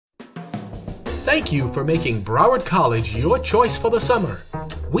Thank you for making Broward College your choice for the summer.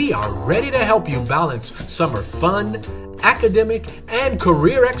 We are ready to help you balance summer fun, academic, and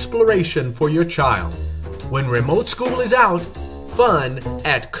career exploration for your child. When remote school is out, fun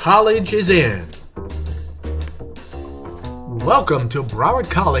at college is in. Welcome to Broward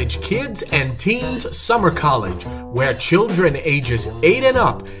College Kids and Teens Summer College, where children ages 8 and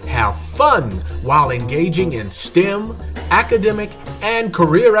up have fun while engaging in STEM, academic, and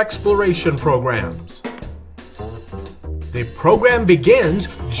career exploration programs. The program begins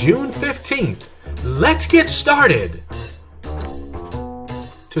June 15th. Let's get started!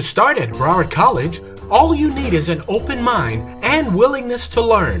 To start at Broward College, all you need is an open mind and willingness to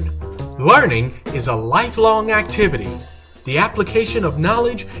learn. Learning is a lifelong activity. The application of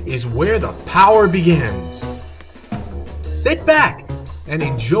knowledge is where the power begins. Sit back and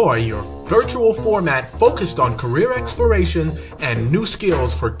enjoy your virtual format focused on career exploration and new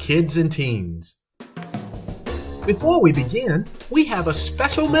skills for kids and teens. Before we begin, we have a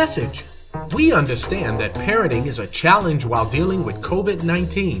special message. We understand that parenting is a challenge while dealing with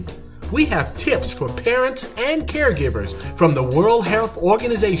COVID-19. We have tips for parents and caregivers from the World Health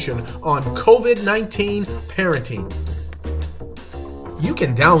Organization on COVID-19 parenting. You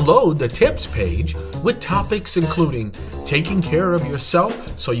can download the tips page with topics including taking care of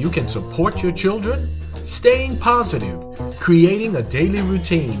yourself so you can support your children, staying positive, creating a daily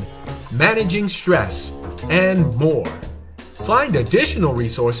routine, managing stress, and more. Find additional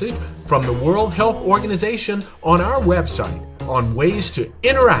resources from the World Health Organization on our website on ways to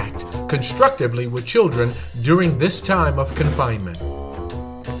interact constructively with children during this time of confinement.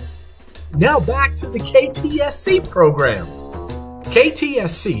 Now back to the KTSC program.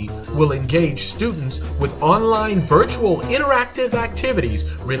 KTSC will engage students with online virtual interactive activities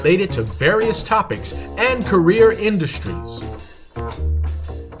related to various topics and career industries.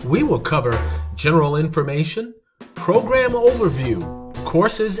 We will cover general information, program overview,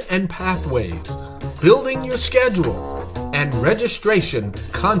 courses and pathways, building your schedule, and registration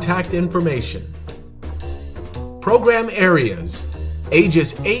contact information. Program areas: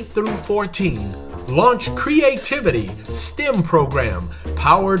 ages 8 through 14. Launch Creativity STEM program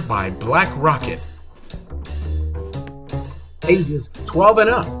powered by Black Rocket. Ages 12 and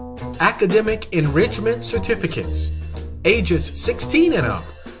up, Academic Enrichment Certificates. Ages 16 and up,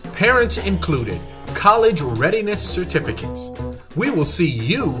 Parents Included, College Readiness Certificates. We will see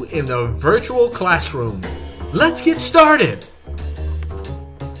you in the virtual classroom. Let's get started!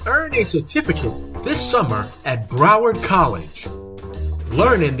 Earn a certificate this summer at Broward College.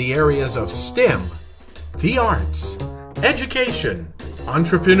 Learn in the areas of STEM, the arts, education,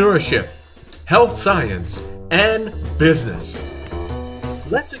 entrepreneurship, health science, and business.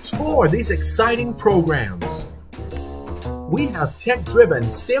 Let's explore these exciting programs. We have tech-driven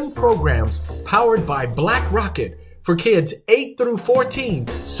STEM programs powered by Black Rocket for kids 8 through 14,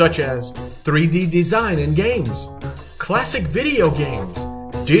 such as 3D design and games, classic video games,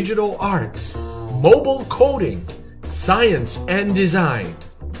 digital arts, mobile coding, science and design.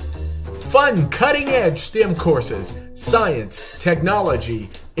 Fun, cutting-edge STEM courses, science, technology,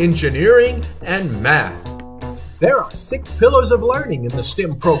 engineering, and math. There are 6 pillars of learning in the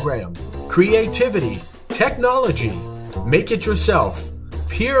STEM program: creativity, technology, make it yourself,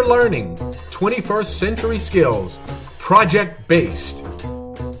 peer learning, 21st century skills, project-based.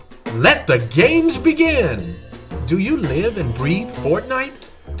 Let the games begin! Do you live and breathe Fortnite?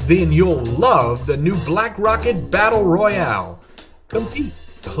 Then you'll love the new Black Rocket Battle Royale. Compete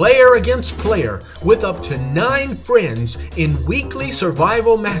player against player with up to 9 friends in weekly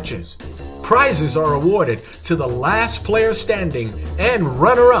survival matches. Prizes are awarded to the last player standing and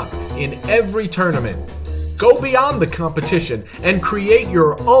runner-up in every tournament. Go beyond the competition and create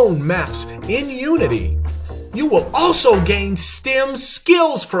your own maps in Unity. You will also gain STEM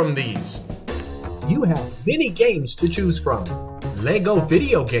skills from these. You have many games to choose from: Lego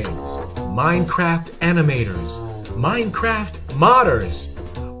video games, Minecraft animators, Minecraft modders,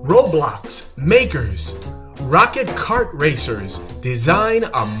 Roblox makers, Rocket Kart racers. Design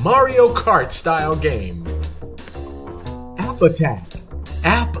a Mario Kart style game. App Attack,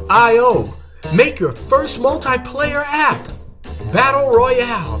 App.io. Make your first multiplayer app. Battle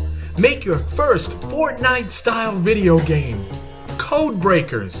Royale. Make your first Fortnite style video game. Code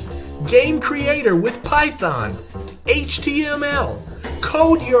Breakers. Game creator with Python, HTML.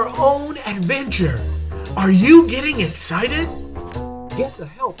 Code your own adventure. Are you getting excited? Get the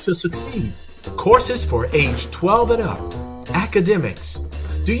help to succeed. Courses for age 12 and up. Academics.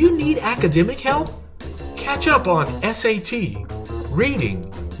 Do you need academic help? Catch up on SAT,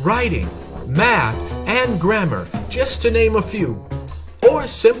 reading, writing, math, and grammar, just to name a few. or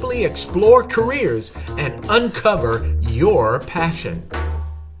simply explore careers and uncover your passion.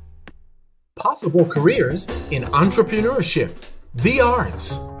 Possible careers in entrepreneurship, the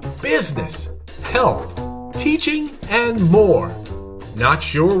arts, business, health, teaching, and more. Not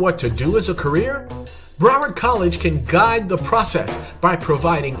sure what to do as a career? Broward College can guide the process by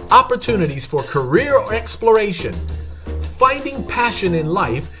providing opportunities for career exploration. Finding passion in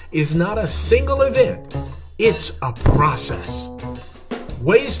life is not a single event, it's a process.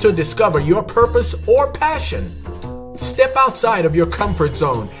 Ways to discover your purpose or passion. Step outside of your comfort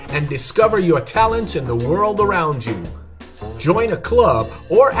zone and discover your talents in the world around you. Join a club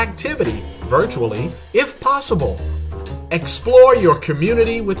or activity virtually if possible. Explore your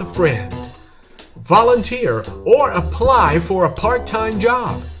community with a friend. Volunteer or apply for a part-time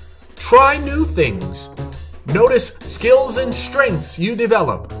job. Try new things. Notice skills and strengths you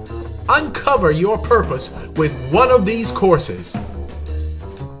develop. Uncover your purpose with one of these courses.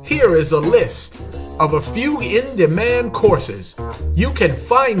 Here is a list of a few in-demand courses. You can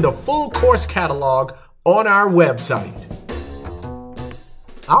find the full course catalog on our website.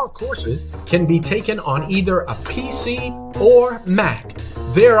 Our courses can be taken on either a PC or Mac.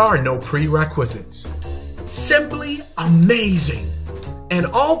 There are no prerequisites. Simply amazing! And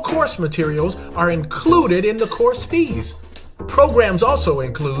all course materials are included in the course fees. Programs also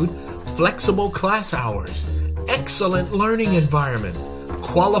include flexible class hours, excellent learning environment,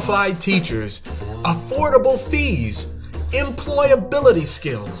 qualified teachers, affordable fees, employability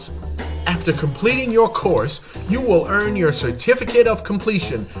skills. After completing your course, you will earn your certificate of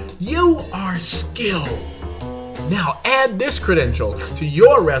completion. You are skilled. Now add this credential to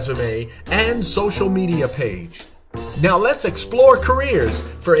your resume and social media page. Now let's explore careers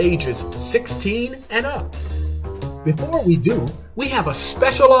for ages 16 and up. Before we do, we have a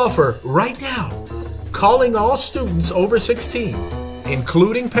special offer right now. Calling all students over 16,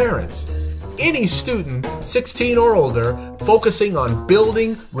 including parents. Any student 16 or older focusing on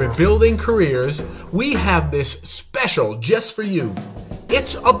rebuilding careers, we have this special just for you.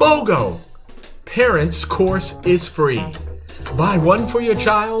 It's a BOGO. Parents' course is free. Buy one for your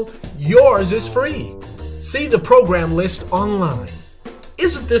child, yours is free. See the program list online.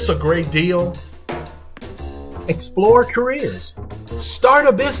 Isn't this a great deal? Explore careers. Start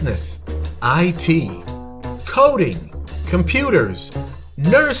a business. IT, coding, computers,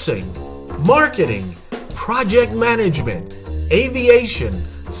 nursing, marketing, project management, aviation,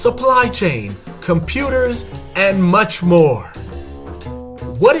 supply chain, computers, and much more.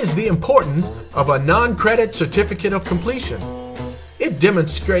 What is the importance of a non-credit certificate of completion? It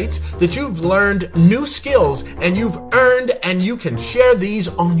demonstrates that you've learned new skills and you've earned, and you can share these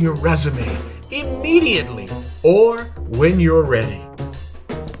on your resume immediately or when you're ready.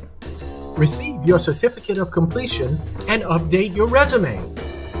 Receive your certificate of completion and update your resume.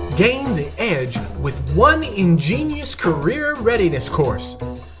 Gain the edge with one ingenious career readiness course,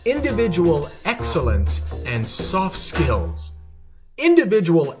 Individual Excellence and Soft Skills.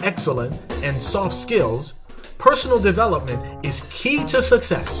 Individual excellence and soft skills, personal development is key to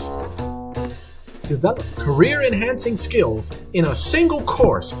success. Develop career-enhancing skills in a single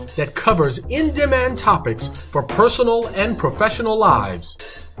course that covers in-demand topics for personal and professional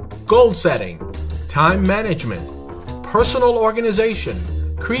lives. Goal setting, time management, personal organization,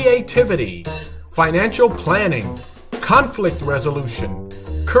 creativity, financial planning, conflict resolution,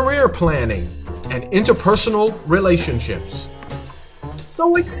 career planning, and interpersonal relationships.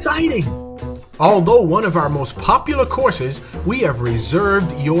 So exciting! Although one of our most popular courses, we have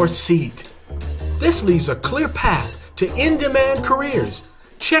reserved your seat. This leaves a clear path to in-demand careers.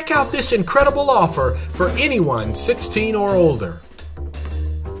 Check out this incredible offer for anyone 16 or older.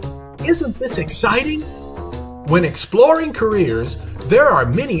 Isn't this exciting? When exploring careers, there are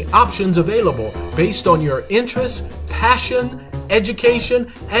many options available based on your interests, passion,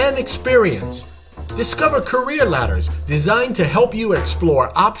 education, and experience. Discover career ladders designed to help you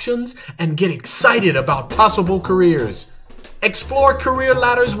explore options and get excited about possible careers. Explore career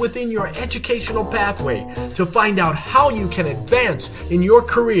ladders within your educational pathway to find out how you can advance in your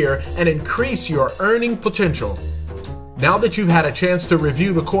career and increase your earning potential. Now that you've had a chance to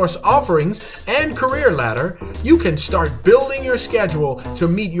review the course offerings and career ladder, you can start building your schedule to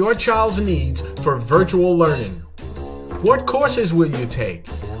meet your child's needs for virtual learning. What courses will you take?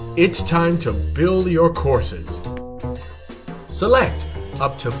 It's time to build your courses. Select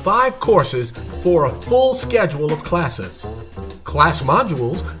up to 5 courses for a full schedule of classes. Class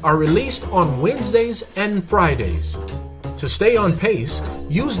modules are released on Wednesdays and Fridays. To stay on pace,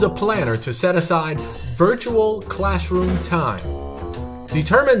 use the planner to set aside virtual classroom time.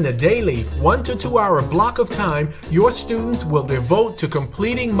 Determine the daily 1 to 2 hour block of time your student will devote to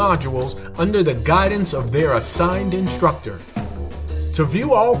completing modules under the guidance of their assigned instructor. To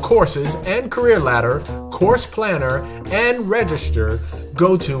view all courses and career ladder, course planner, and register,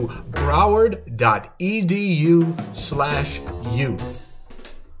 go to broward.edu/youth.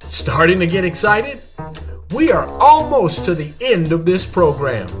 Starting to get excited? We are almost to the end of this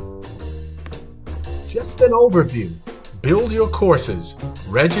program. Just an overview. Build your courses,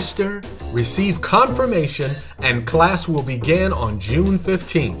 register, receive confirmation, and class will begin on June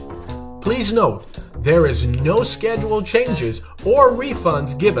 15th. Please note, there is no schedule changes or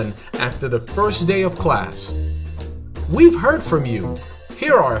refunds given after the first day of class. We've heard from you.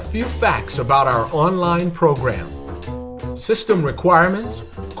 Here are a few facts about our online program. System requirements,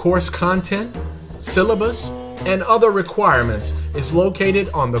 course content, syllabus, and other requirements is located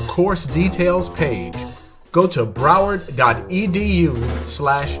on the course details page. Go to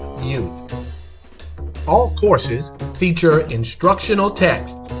broward.edu/youth. All courses feature instructional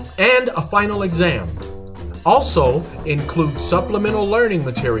text and a final exam. Also include supplemental learning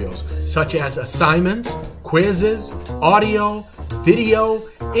materials such as assignments, quizzes, audio, video,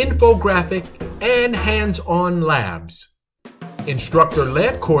 infographic, and hands-on labs.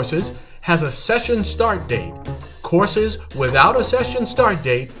 Instructor-led courses has a session start date. Courses without a session start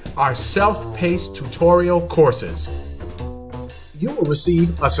date are self-paced tutorial courses. You will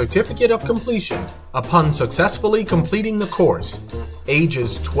receive a certificate of completion upon successfully completing the course,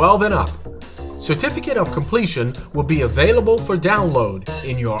 ages 12 and up. Certificate of completion will be available for download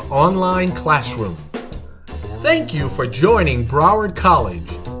in your online classroom. Thank you for joining Broward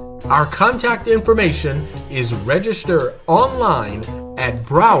College. Our contact information is register online at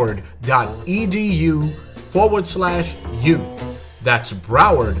broward.edu/youth. That's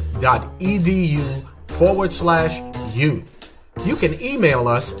broward.edu/youth. You can email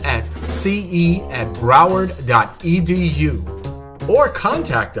us at ce@broward.edu or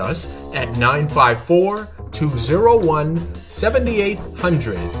contact us at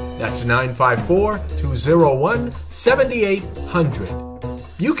 954-201-7800. That's 954-201-7800.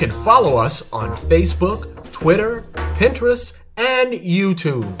 You can follow us on Facebook, Twitter, Pinterest, and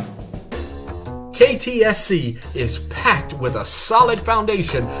YouTube. KTSC is packed with a solid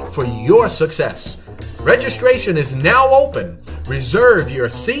foundation for your success. Registration is now open. Reserve your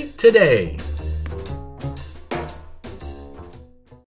seat today.